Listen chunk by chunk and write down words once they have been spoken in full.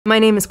My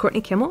name is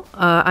Courtney Kimmel.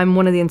 I'm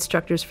one of the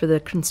instructors for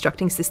the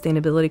Constructing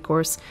Sustainability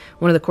course,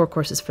 one of the core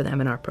courses for the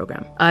M&R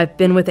program. I've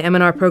been with the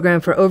M&R program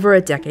for over a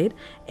decade,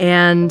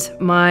 and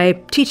my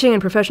teaching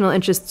and professional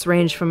interests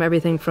range from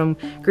everything from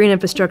green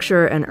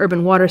infrastructure and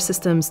urban water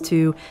systems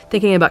to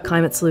thinking about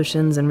climate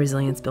solutions and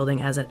resilience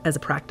building as a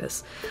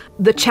practice.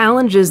 The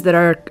challenges that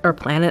our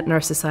planet and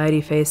our society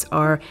face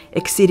are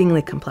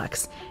exceedingly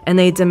complex, and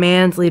they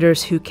demand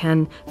leaders who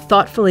can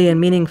thoughtfully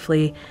and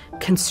meaningfully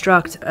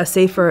construct a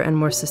safer and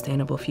more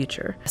sustainable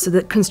future. So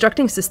the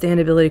Constructing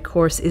Sustainability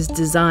course is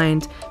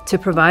designed to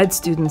provide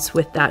students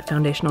with that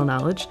foundational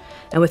knowledge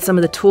and with some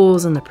of the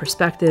tools and the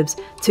perspectives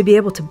to be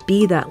able to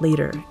be that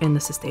leader in the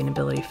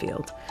sustainability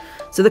field.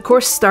 So the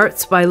course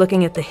starts by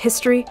looking at the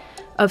history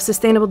of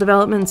sustainable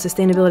development and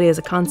sustainability as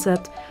a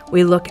concept.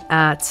 We look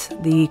at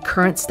the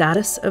current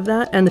status of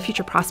that and the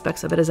future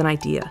prospects of it as an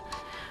idea.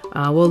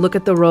 We'll look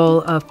at the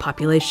role of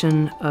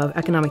population, of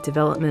economic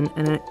development,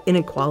 and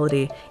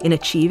inequality in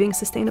achieving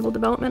sustainable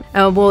development.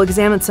 We'll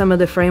examine some of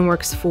the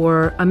frameworks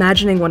for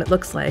imagining what it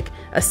looks like,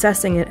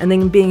 assessing it, and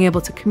then being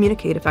able to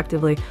communicate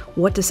effectively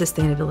what does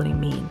sustainability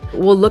mean.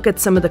 We'll look at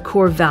some of the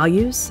core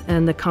values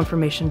and the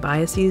confirmation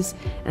biases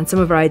and some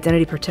of our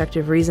identity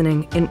protective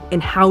reasoning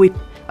in how we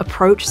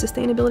approach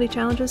sustainability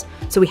challenges,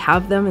 so we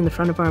have them in the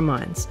front of our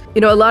minds.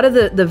 You know, a lot of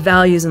the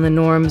values and the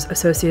norms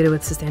associated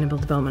with sustainable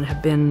development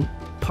have been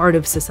part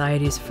of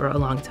societies for a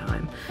long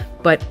time,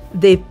 but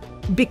they've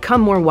become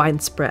more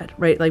widespread,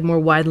 right? Like more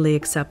widely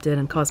accepted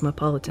and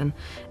cosmopolitan,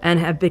 and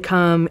have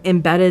become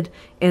embedded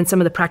in some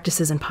of the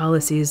practices and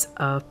policies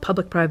of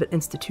public-private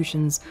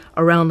institutions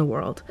around the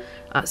world.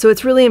 So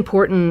it's really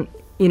important,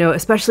 you know,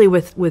 especially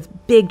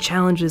with big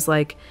challenges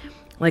like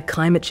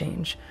climate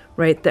change,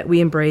 right, that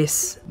we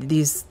embrace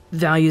these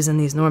values and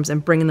these norms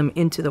and bring them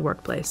into the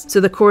workplace. So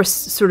the course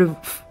sort of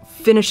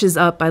finishes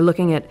up by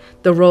looking at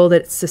the role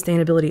that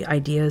sustainability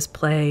ideas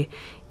play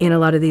in a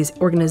lot of these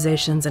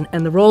organizations and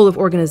the role of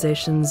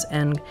organizations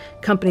and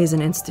companies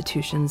and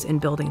institutions in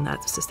building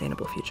that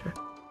sustainable future.